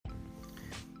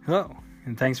Hello,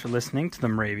 and thanks for listening to the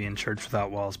Moravian Church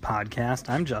Without Walls podcast.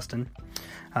 I'm Justin.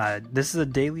 This is a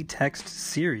daily text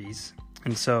series,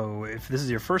 and so if this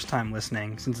is your first time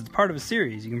listening, since it's part of a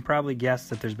series, you can probably guess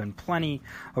that there's been plenty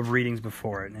of readings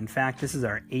before it. In fact, this is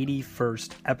our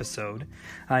 81st episode,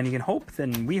 and you can hope,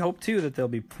 and we hope too, that there'll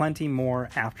be plenty more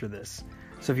after this.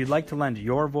 So if you'd like to lend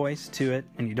your voice to it,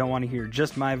 and you don't want to hear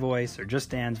just my voice or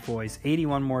just Dan's voice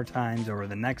 81 more times over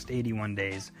the next 81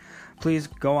 days, please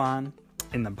go on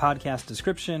in the podcast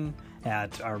description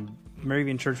at our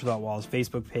Moravian Church Without Walls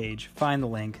Facebook page, find the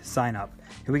link, sign up,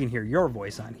 and we can hear your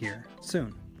voice on here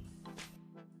soon.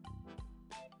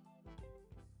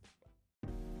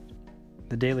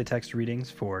 The daily text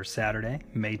readings for Saturday,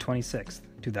 May 26th,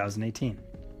 2018.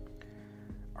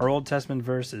 Our Old Testament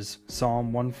verse is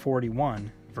Psalm 141,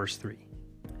 verse 3.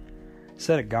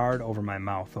 Set a guard over my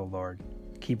mouth, O Lord.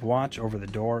 Keep watch over the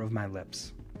door of my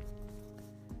lips.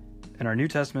 And our New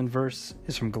Testament verse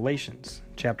is from Galatians,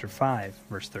 chapter 5,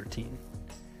 verse 13.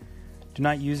 Do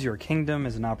not use your kingdom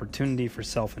as an opportunity for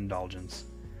self-indulgence,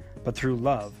 but through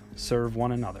love serve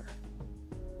one another.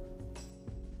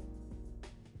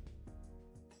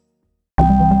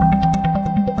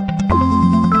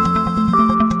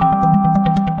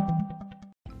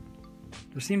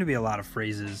 There seem to be a lot of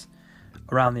phrases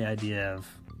around the idea of,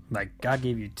 like, God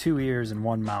gave you 2 ears and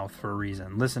 1 mouth for a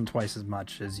reason. Listen twice as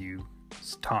much as you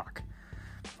talk,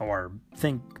 or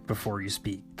think before you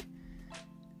speak.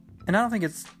 And I don't think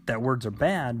it's that words are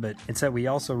bad, but it's that we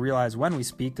also realize when we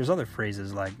speak, there's other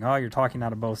phrases like, oh, you're talking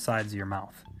out of both sides of your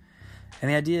mouth. And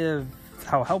the idea of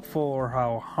how helpful or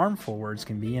how harmful words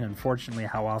can be, and unfortunately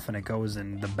how often it goes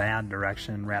in the bad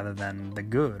direction rather than the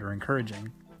good or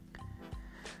encouraging.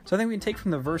 So I think we can take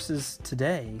from the verses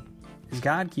today is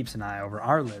God keeps an eye over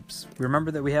our lips. We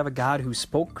remember that we have a God who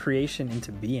spoke creation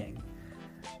into being.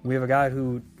 We have a God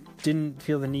who didn't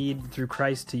feel the need through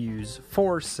Christ to use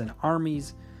force and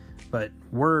armies, but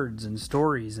words and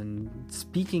stories and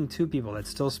speaking to people that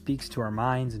still speaks to our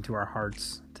minds and to our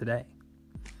hearts today.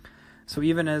 So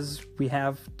even as we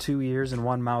have 2 ears and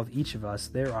 1 mouth, each of us,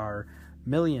 there are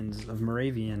millions of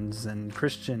Moravians and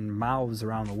Christian mouths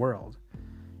around the world.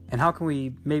 And how can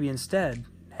we maybe instead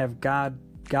have God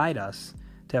guide us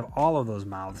to have all of those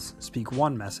mouths speak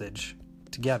one message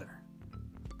together?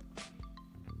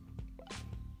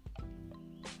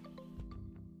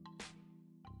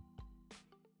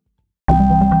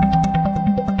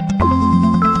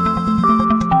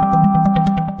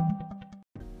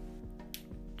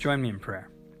 Join me in prayer.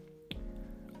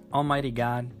 Almighty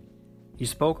God, you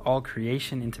spoke all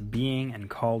creation into being and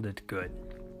called it good.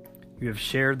 You have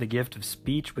shared the gift of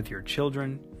speech with your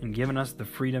children and given us the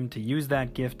freedom to use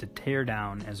that gift to tear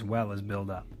down as well as build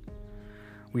up.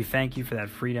 We thank you for that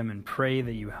freedom and pray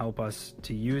that you help us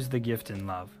to use the gift in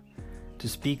love, to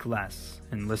speak less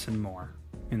and listen more.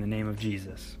 In the name of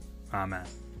Jesus, Amen.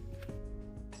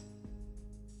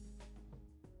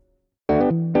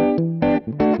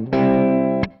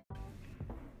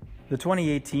 The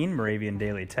 2018 Moravian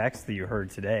Daily Text that you heard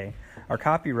today are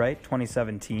copyright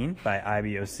 2017 by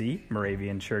IBOC,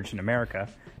 Moravian Church in America,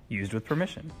 used with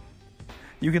permission.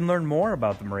 You can learn more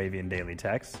about the Moravian Daily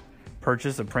Text,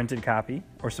 purchase a printed copy,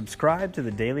 or subscribe to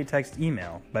the Daily Text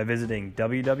email by visiting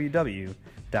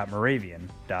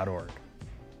www.moravian.org.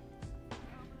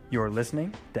 You're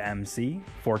listening to MC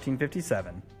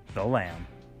 1457, The Lamb.